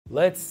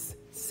Let's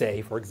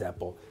say, for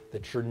example,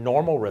 that your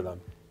normal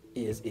rhythm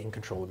is in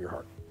control of your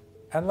heart.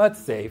 And let's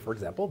say, for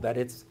example, that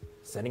it's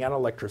sending out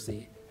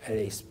electricity at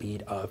a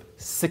speed of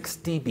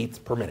 60 beats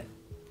per minute.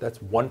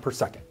 That's 1 per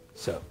second.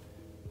 So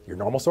your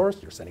normal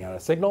source, you're sending out a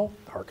signal,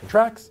 the heart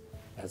contracts,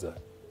 has a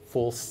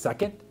full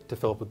second to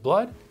fill up with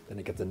blood, then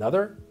it gets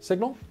another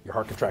signal, your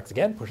heart contracts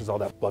again, pushes all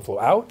that blood flow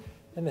out,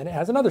 and then it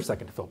has another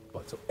second to fill up with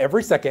blood. So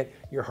every second,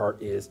 your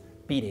heart is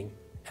beating,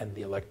 and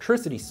the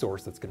electricity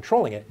source that's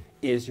controlling it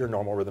is your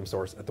normal rhythm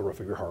source at the roof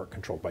of your heart,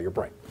 controlled by your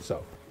brain.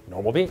 So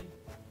normal beat,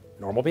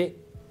 normal beat,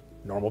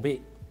 normal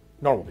beat,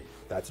 normal beat.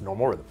 That's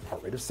normal rhythm,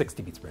 heart rate of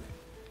 60 beats per minute.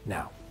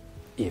 Now,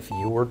 if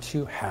you were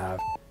to have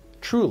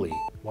truly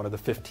one of the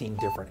 15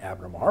 different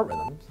abnormal heart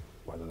rhythms,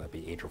 whether that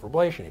be atrial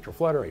fibrillation, atrial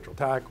flutter, atrial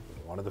tach,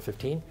 one of the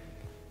 15,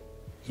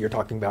 you're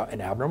talking about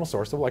an abnormal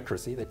source of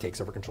electricity that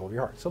takes over control of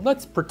your heart. So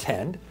let's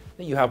pretend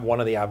that you have one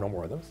of the abnormal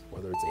rhythms,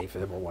 whether it's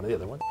AFib or one of the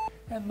other ones,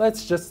 and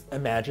let's just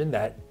imagine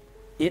that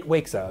it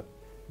wakes up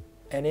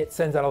and it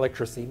sends out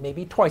electricity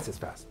maybe twice as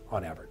fast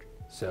on average.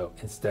 So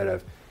instead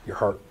of your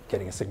heart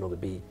getting a signal to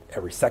beat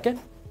every second,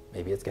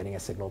 maybe it's getting a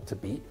signal to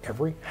beat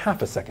every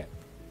half a second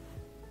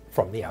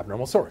from the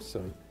abnormal source.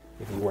 So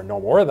if you were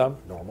normal rhythm,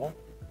 normal,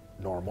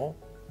 normal,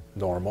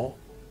 normal,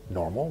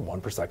 normal,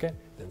 1 per second,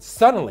 then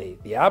suddenly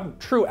the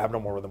true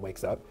abnormal rhythm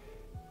wakes up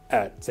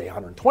at, say,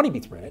 120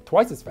 beats per minute,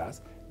 twice as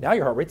fast. Now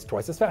your heart rate's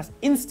twice as fast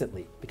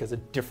instantly because a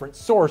different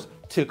source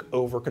took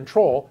over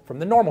control from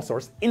the normal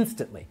source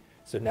instantly.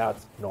 So now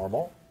it's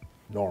normal,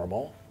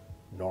 normal,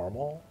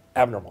 normal,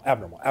 abnormal,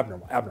 abnormal,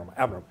 abnormal, abnormal,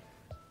 abnormal.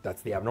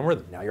 That's the abnormal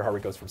rhythm. Now your heart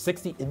rate goes from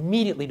 60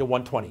 immediately to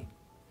 120.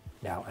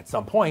 Now, at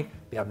some point,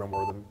 the abnormal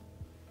rhythm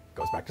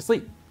goes back to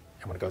sleep.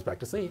 And when it goes back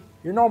to sleep,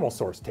 your normal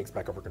source takes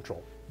back over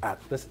control at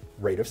this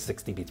rate of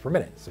 60 beats per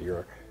minute. So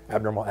your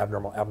abnormal,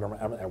 abnormal, abnormal,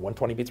 abnormal at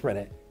 120 beats per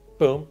minute,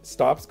 boom,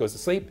 stops, goes to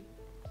sleep.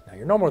 Now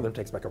your normal rhythm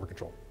takes back over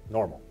control.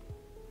 Normal,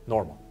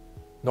 normal,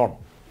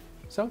 normal.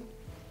 So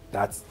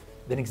that's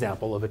an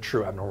example of a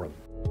true abnormal rhythm.